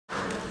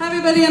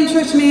Everybody, I'm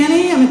Trish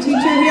Manny. I'm a teacher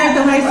here at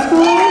the high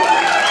school.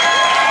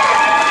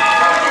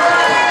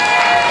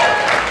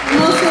 I'm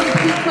also the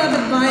Peak Club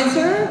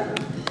advisor.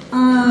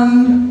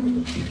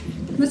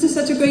 This is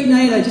such a great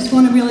night. I just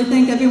want to really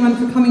thank everyone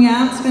for coming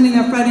out, spending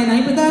their Friday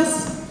night with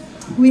us.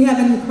 We have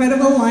an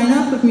incredible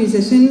lineup of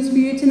musicians for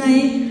you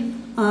tonight.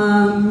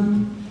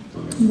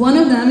 One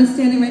of them is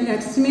standing right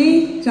next to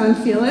me, John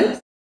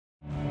Felix.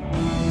 You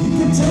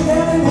can take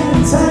that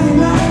any time you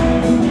like,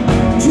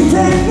 but you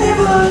can't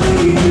never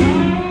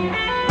leave.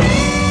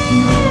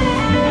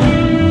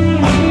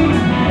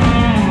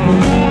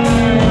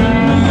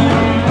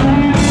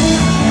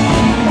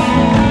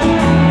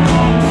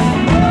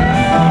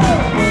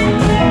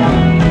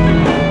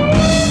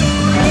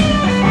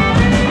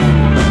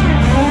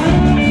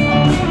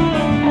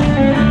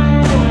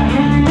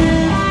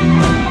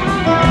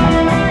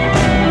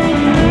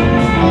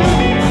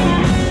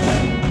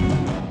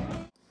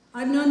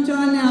 I've known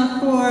John now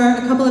for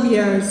a couple of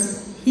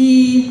years.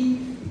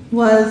 He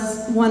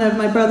was one of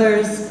my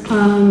brother's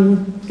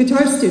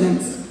guitar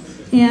students,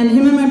 and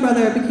him and my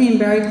brother became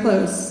very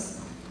close.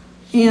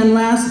 And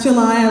last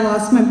July, I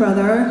lost my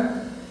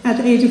brother at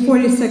the age of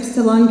 46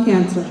 to lung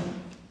cancer.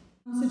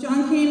 So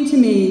John came to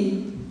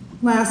me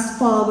last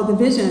fall with a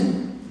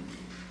vision,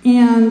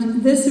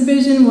 and this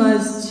vision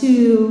was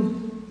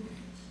to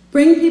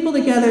bring people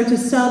together to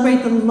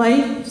celebrate the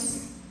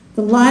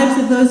lives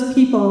of those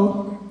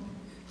people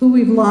who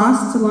we've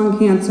lost to lung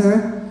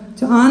cancer,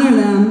 to honor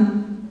them,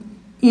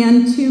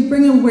 and to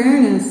bring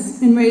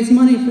awareness and raise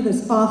money for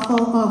this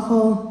awful,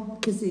 awful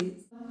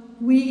disease.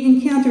 We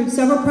encountered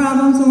several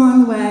problems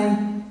along the way,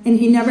 and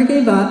he never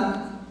gave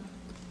up.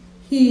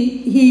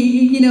 He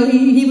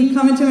would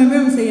come into my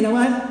room and say, you know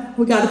what,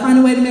 we got to find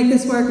a way to make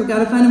this work, we've got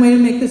to find a way to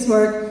make this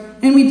work,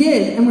 and we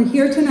did, and we're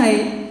here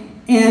tonight,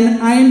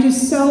 and I am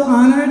just so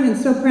honored and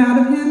so proud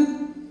of him.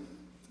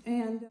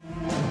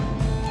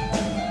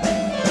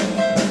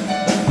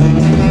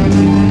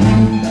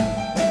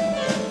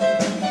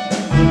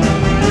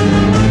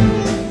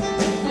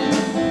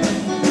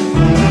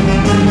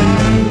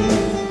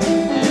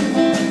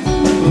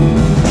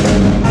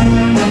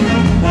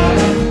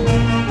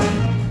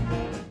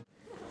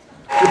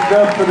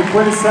 Up for the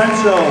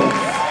quintessentials.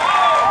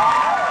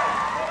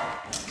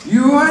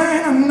 You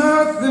ain't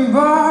nothing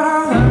but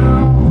a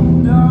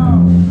hound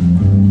dog,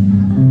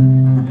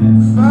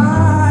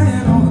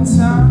 crying all the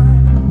time.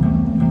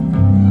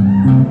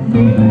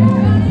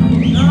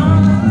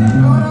 Nothing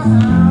but a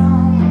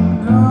hound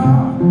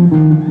dog,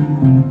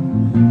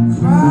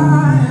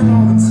 crying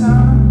all the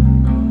time.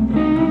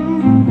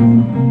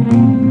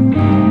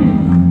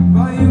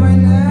 But you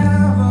ain't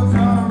never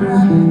gonna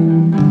ride.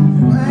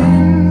 You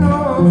ain't no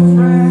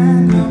friend.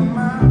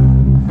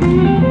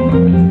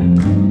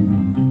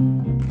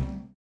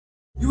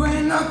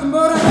 Nothing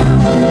but a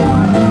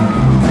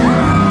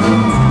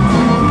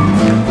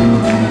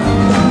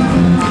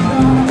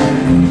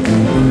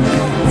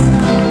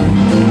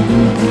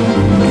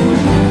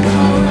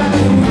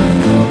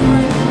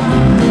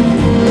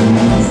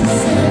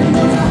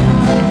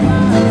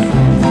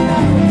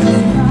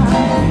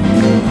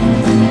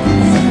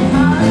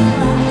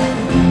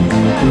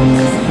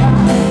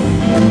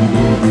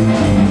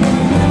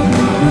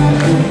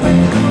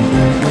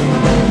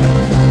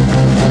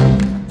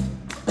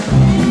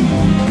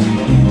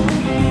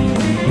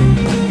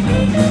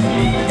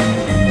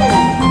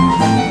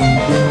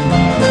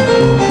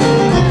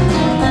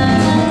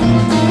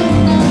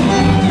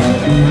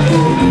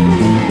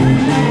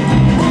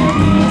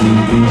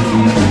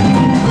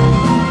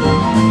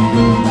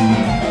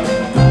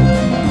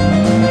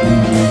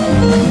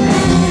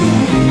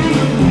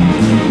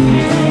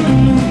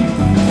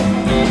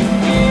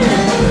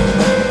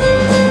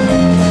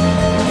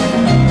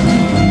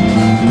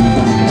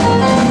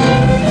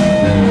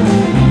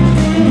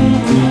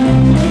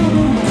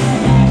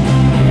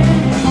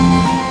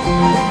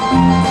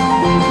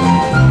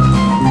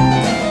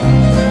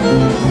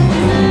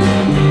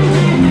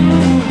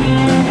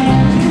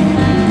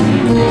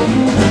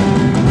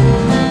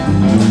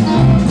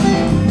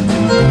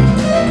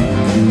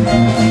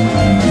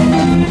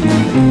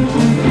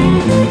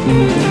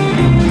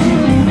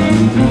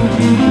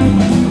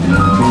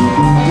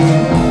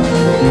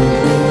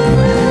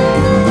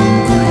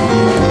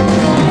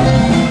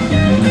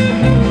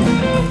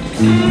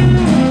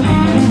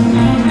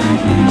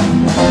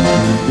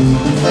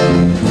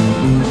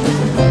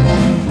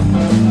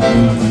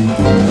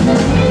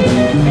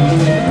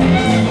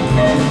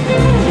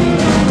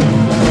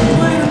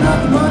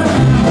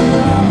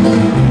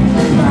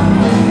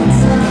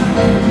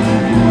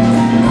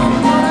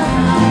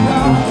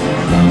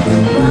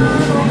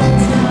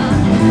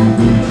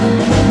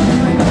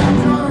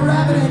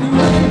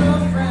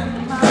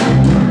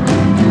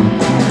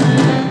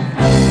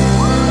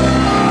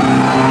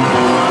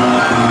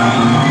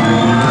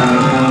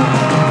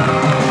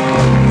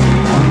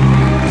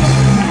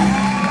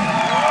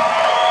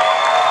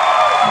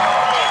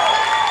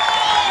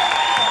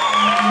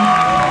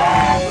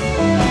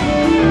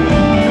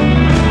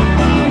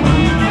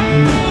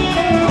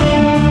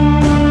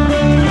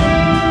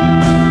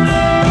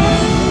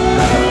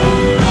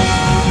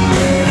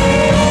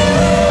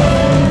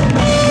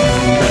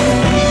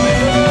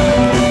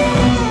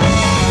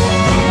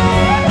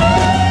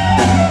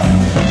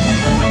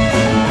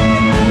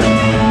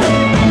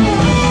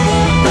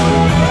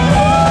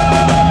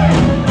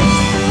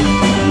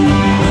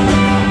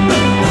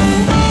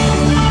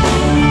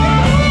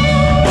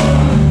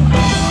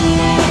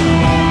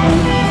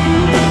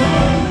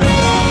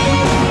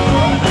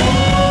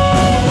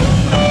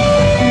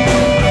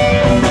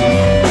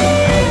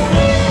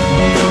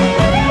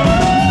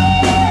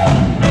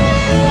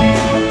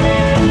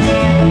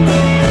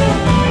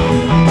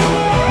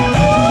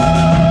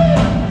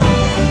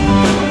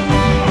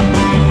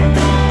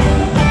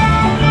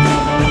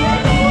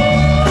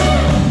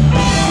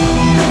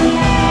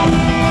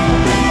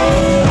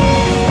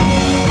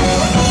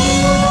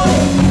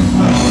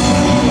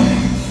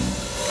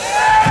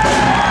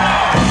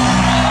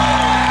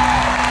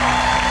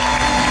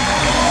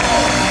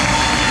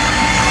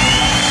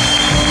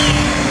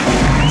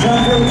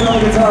Felix on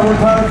the guitar, we're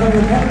proud of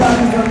you. Penn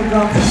on the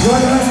drums. Enjoy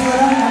the rest of the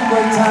night. Have a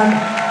great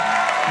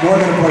time. More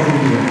than a pleasure to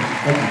be here.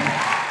 Thank you.